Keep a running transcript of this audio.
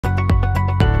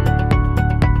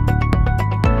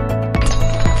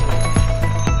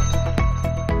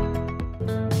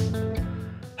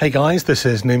Hey guys, this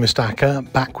is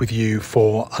Numistacker back with you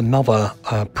for another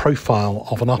profile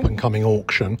of an up-and-coming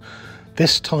auction.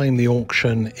 This time the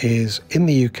auction is in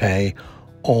the UK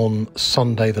on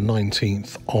Sunday the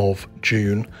 19th of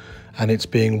June, and it's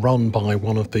being run by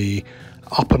one of the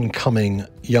up-and-coming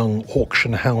young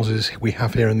auction houses we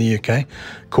have here in the UK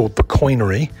called the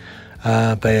Coinery.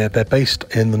 They're based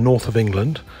in the north of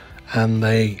England, and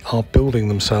they are building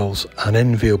themselves an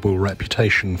enviable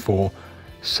reputation for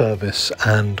service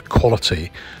and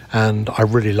quality, and I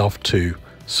really love to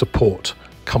support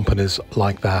companies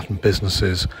like that and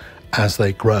businesses as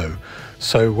they grow.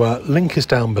 So link is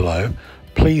down below.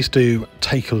 Please do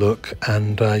take a look,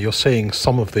 and you're seeing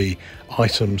some of the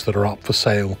items that are up for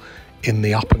sale in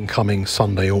the up-and-coming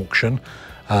Sunday auction.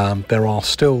 There are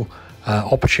still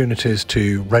opportunities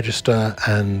to register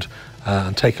and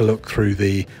take a look through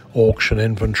the auction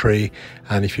inventory,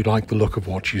 and if you like the look of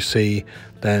what you see,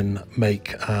 then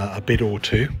make a bid or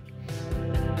two.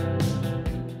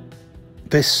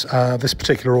 This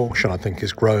particular auction, I think,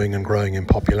 is growing and growing in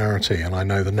popularity, and I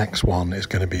know the next one is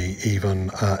going to be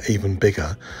even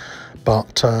bigger.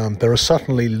 But there are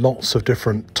certainly lots of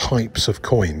different types of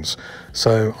coins,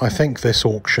 so I think this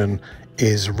auction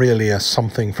is really a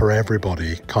something for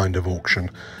everybody kind of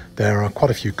auction. There are quite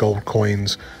a few gold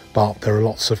coins, but there are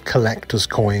lots of collector's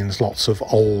coins, lots of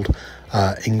old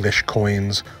English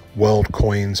coins, world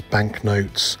coins,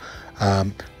 banknotes.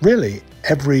 Really,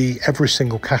 every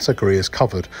single category is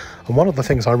covered. And one of the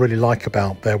things I really like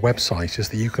about their website is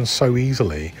that you can so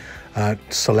easily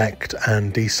select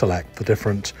and deselect the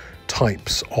different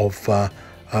types of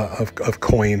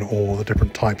coin, or the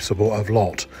different types of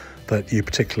lot that you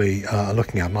particularly are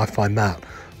looking at. And I find that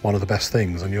one of the best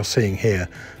things. And you're seeing here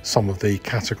some of the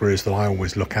categories that I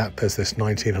always look at. There's this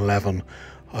 1911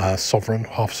 sovereign,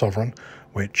 half sovereign,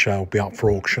 which will be up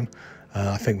for auction.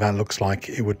 I think that looks like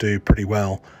it would do pretty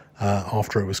well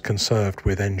after it was conserved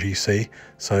with NGC.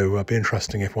 So it'll be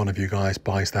interesting if one of you guys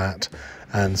buys that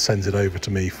and sends it over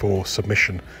to me for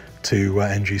submission to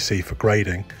NGC for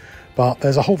grading. But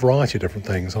there's a whole variety of different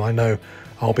things, and I know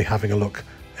I'll be having a look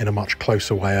in a much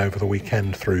closer way over the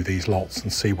weekend through these lots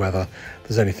and see whether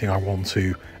there's anything I want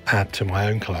to add to my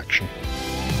own collection.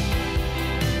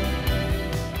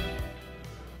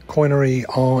 Coinery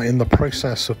are in the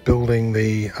process of building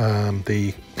the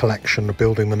collection,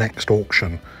 building the next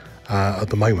auction at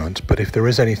the moment, but if there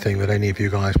is anything that any of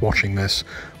you guys watching this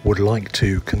would like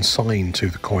to consign to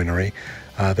the Coinery,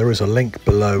 there is a link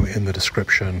below in the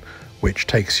description which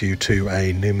takes you to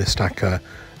a Numistacker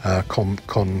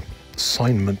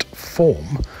consignment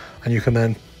form, and you can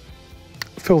then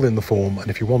fill in the form,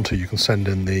 and if you want to, you can send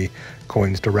in the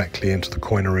coins directly into the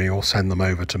Coinery or send them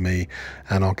over to me,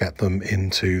 and I'll get them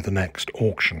into the next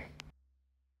auction.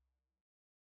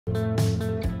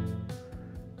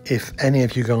 If any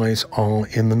of you guys are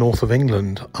in the north of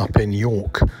England, up in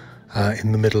York,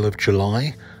 in the middle of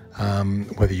July,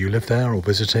 whether you live there or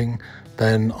visiting,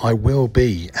 then I will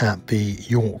be at the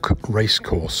York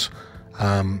racecourse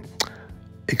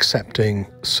accepting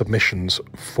submissions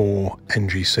for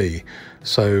NGC.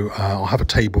 So I'll have a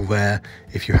table there.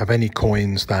 If you have any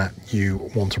coins that you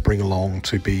want to bring along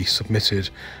to be submitted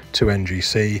to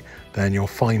NGC, then you'll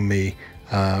find me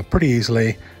pretty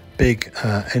easily. Big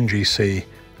NGC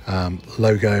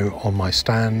logo on my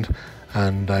stand,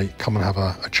 and come and have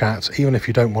a chat. Even if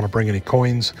you don't want to bring any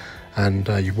coins and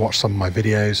you've watched some of my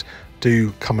videos,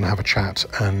 do come and have a chat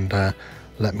and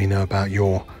let me know about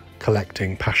your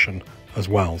collecting passion as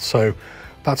well. So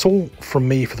that's all from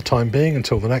me for the time being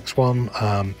until the next one.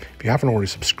 If you haven't already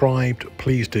subscribed,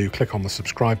 please do click on the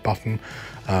subscribe button,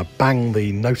 bang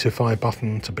the notify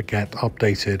button to get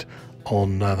updated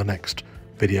on the next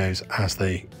videos as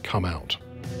they come out.